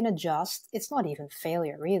and we can adjust. It's not even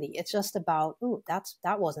failure, really. It's just about, ooh,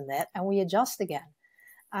 that wasn't it. And we adjust again.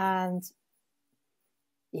 And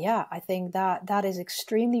yeah, I think that is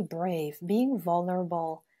extremely brave. Being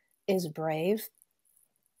vulnerable is brave.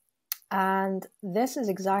 And this is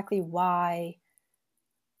exactly why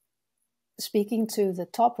speaking to the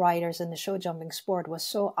top riders in the show jumping sport was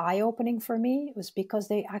so eye-opening for me. It was because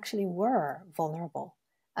they actually were vulnerable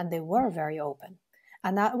and they were very open.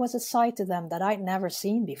 And that was a side to them that I'd never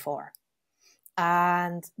seen before.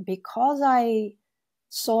 And because I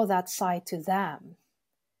saw that side to them,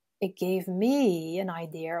 it gave me an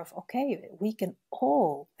idea of, okay, we can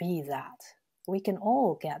all be that. We can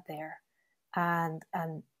all get there and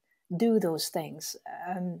do those things.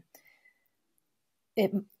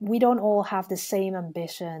 We don't all have the same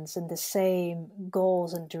ambitions and the same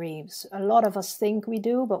goals and dreams. A lot of us think we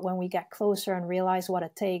do, but when we get closer and realize what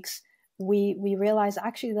it takes, we realize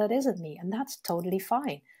actually that isn't me, and that's totally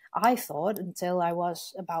fine. I thought until I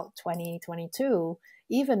was about 20, 22,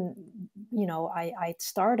 even, I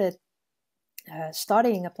started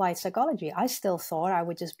studying applied psychology. I still thought I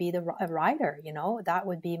would just be a writer, that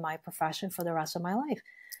would be my profession for the rest of my life.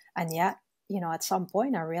 And yet, at some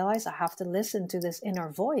point I realized I have to listen to this inner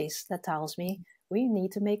voice that tells me we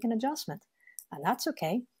need to make an adjustment. And that's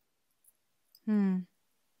okay.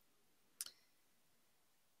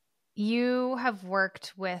 You have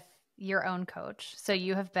worked with your own coach. So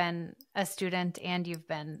you have been a student and you've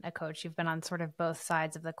been a coach. You've been on sort of both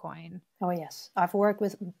sides of the coin. Oh, yes. I've worked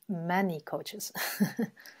with many coaches.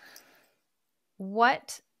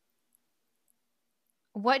 What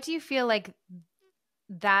do you feel like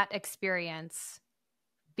that experience,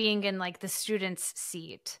 being in like the student's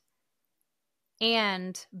seat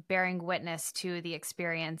and bearing witness to the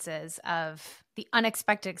experiences of the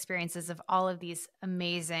unexpected experiences of all of these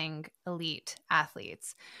amazing elite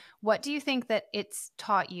athletes, what do you think that it's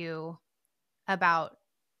taught you about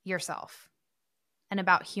yourself and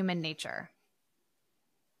about human nature?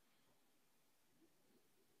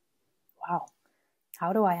 Wow.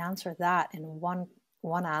 How do I answer that in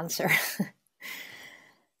one answer?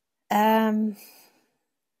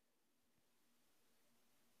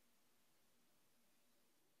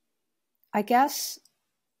 I guess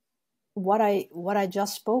what I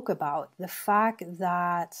just spoke about, the fact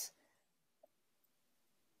that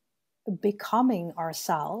becoming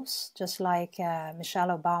ourselves, just like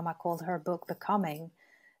Michelle Obama called her book Becoming,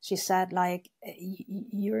 she said, like,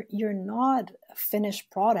 you're not a finished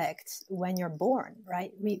product when you're born,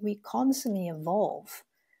 right? We constantly evolve,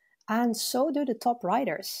 and so do the top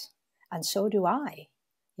riders, and so do I.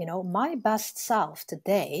 My best self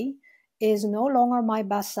today is no longer my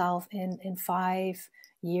best self in 5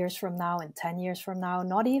 years from now, in 10 years from now,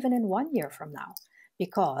 not even in 1 year from now,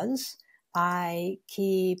 because I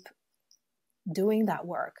keep doing that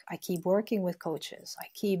work. I keep working with coaches. I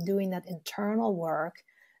keep doing that internal work,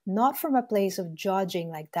 not from a place of judging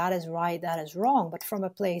like that is right, that is wrong, but from a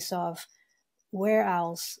place of where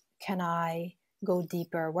else can I go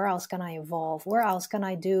deeper? Where else can I evolve? Where else can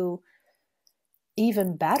I do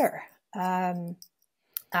even better?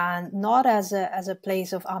 And not as a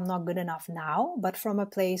place of I'm not good enough now, but from a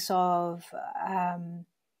place of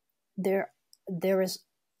there is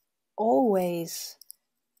always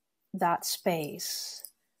that space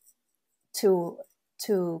to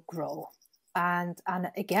grow. And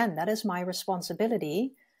again, that is my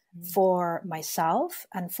responsibility for myself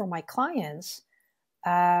and for my clients,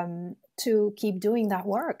 to keep doing that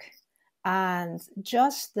work. And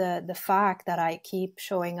just the fact that I keep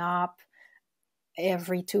showing up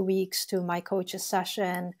every 2 weeks to my coach's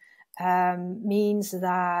session means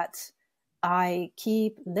that I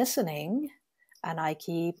keep listening and I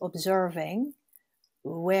keep observing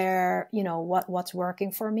where, what's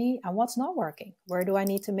working for me and what's not working. Where do I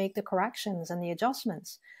need to make the corrections and the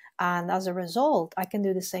adjustments? And as a result, I can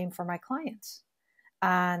do the same for my clients.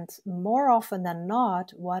 And more often than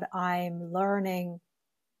not, what I'm learning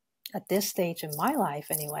at this stage in my life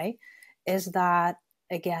anyway, is that,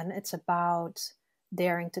 again, it's about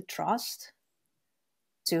daring to trust,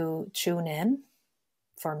 to tune in.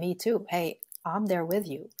 For me too. Hey, I'm there with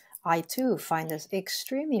you. I too find this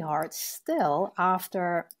extremely hard still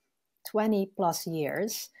after 20 plus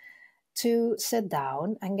years to sit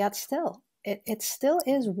down and get still. It still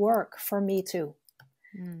is work for me too.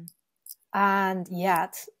 And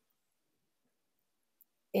yet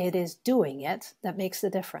it is doing it that makes the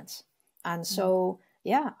difference. And so,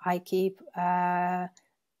 I keep,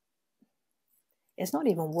 it's not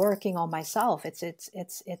even working on myself.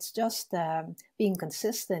 It's just being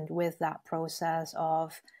consistent with that process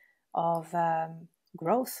of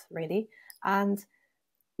growth, really. And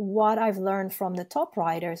what I've learned from the top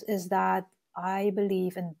riders is that I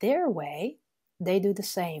believe in their way, they do the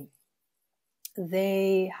same.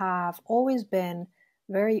 They have always been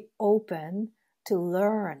very open to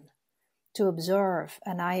learn, to observe.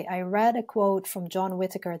 And I read a quote from John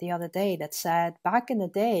Whitaker the other day that said, back in the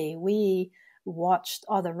day, we watched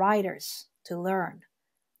other riders to learn.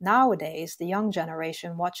 Nowadays, the young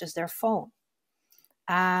generation watches their phone.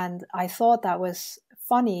 And I thought that was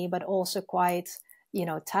funny, but also quite,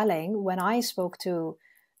 telling. When I spoke to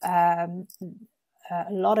a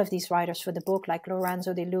lot of these writers for the book, like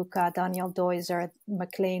Lorenzo De Luca, Daniel Deuser,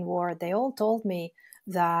 McLean Ward, they all told me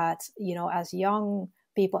that, as young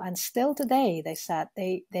people, and still today, they said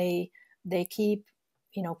they keep,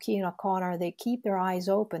 Keane O'Connor, they keep their eyes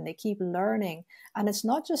open, they keep learning. And it's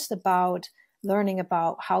not just about learning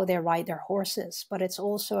about how they ride their horses, but it's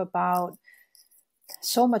also about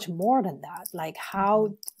so much more than that. Like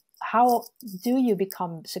how do you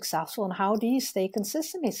become successful, and how do you stay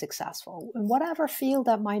consistently successful in whatever field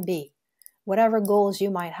that might be, whatever goals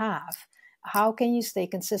you might have? How can you stay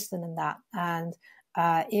consistent in that? And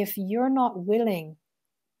if you're not willing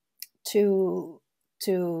to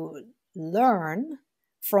learn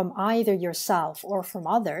from either yourself or from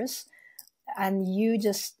others, and you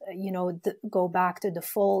just go back to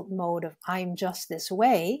default mode of I'm just this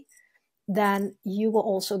way, then you will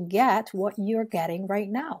also get what you're getting right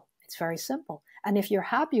now. It's very simple. And if you're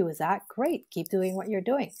happy with that, great, keep doing what you're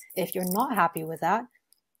doing. If you're not happy with that,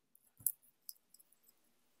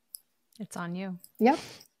 it's on you. Yep.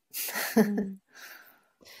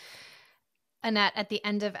 Annette, at the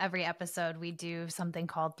end of every episode, we do something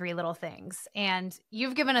called 3 Little Things. And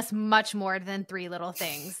you've given us much more than 3 little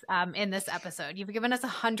things in this episode. You've given us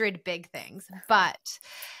 100 big things. But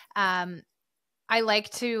I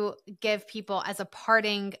like to give people as a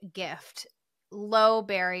parting gift low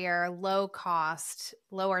barrier, low cost,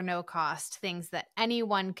 low or no cost things that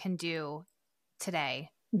anyone can do today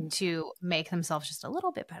to make themselves just a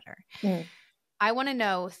little bit better. I want to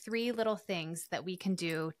know 3 little things that we can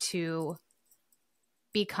do to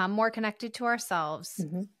become more connected to ourselves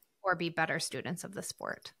or be better students of the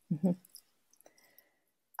sport.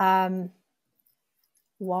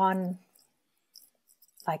 One,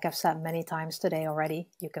 like I've said many times today already,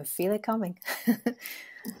 you can feel it coming.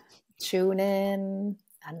 Tune in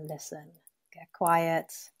and listen. Get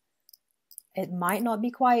quiet. It might not be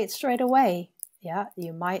quiet straight away. Yeah,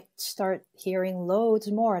 you might start hearing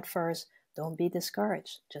loads more at first. Don't be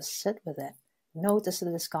discouraged. Just sit with it. Notice the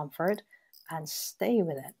discomfort and stay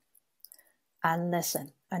with it. And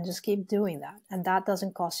listen. And just keep doing that. And that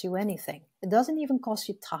doesn't cost you anything. It doesn't even cost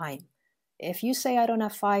you time. If you say, I don't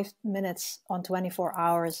have 5 minutes on 24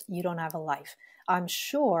 hours, you don't have a life. I'm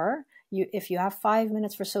sure if you have 5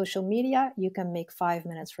 minutes for social media, you can make 5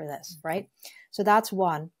 minutes for this, right? So that's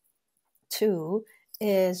one. 2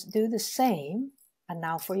 is do the same. And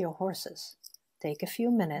now for your horses. Take a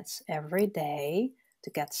few minutes every day to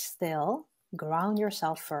get still, ground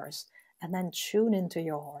yourself first, and then tune into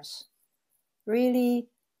your horse. Really,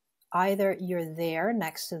 either you're there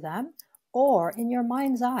next to them, or in your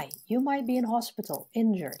mind's eye, you might be in hospital,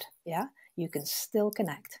 injured. Yeah, you can still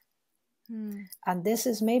connect. And this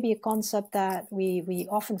is maybe a concept that we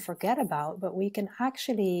often forget about, but we can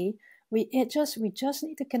actually, we just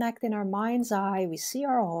need to connect in our mind's eye. We see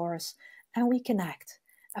our horse and we connect,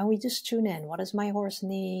 and we just tune in. What does my horse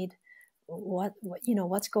need?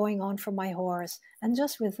 What's going on for my horse? And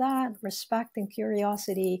just with that respect and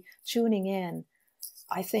curiosity, tuning in,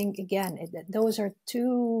 I think, again, those are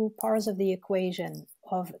 2 parts of the equation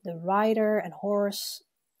of the rider and horse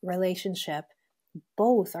relationship.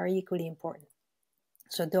 Both are equally important.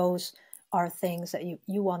 So those are things that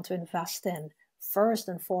you want to invest in first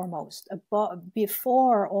and foremost.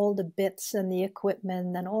 Before all the bits and the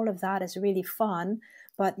equipment and all of that is really fun,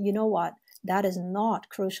 but you know what? That is not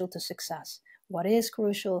crucial to success. What is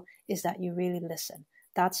crucial is that you really listen.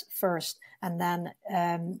 That's first. And then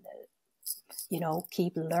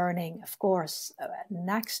keep learning, of course.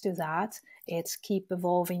 Next to that, it's keep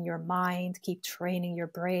evolving your mind, keep training your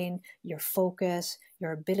brain, your focus,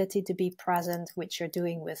 your ability to be present, which you're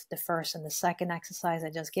doing with the first and the second exercise I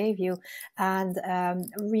just gave you. And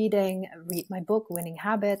read my book, Winning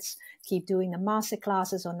Habits, keep doing the master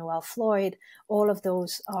classes on Noel Floyd. All of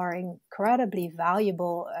those are incredibly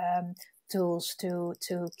valuable tools to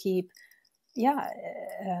keep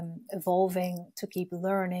evolving, to keep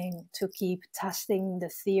learning, to keep testing the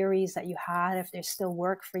theories that you had, if they still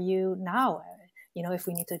work for you now, if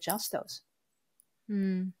we need to adjust those.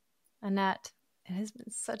 Annette, it has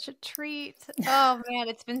been such a treat. Oh man,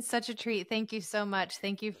 it's been such a treat. Thank you so much.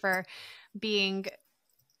 Thank you for being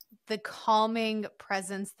the calming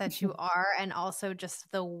presence that you are, and also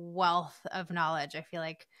just the wealth of knowledge. I feel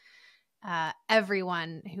like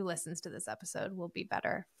everyone who listens to this episode will be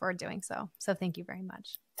better for doing so. So thank you very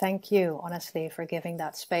much. Thank you, honestly, for giving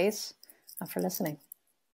that space and for listening.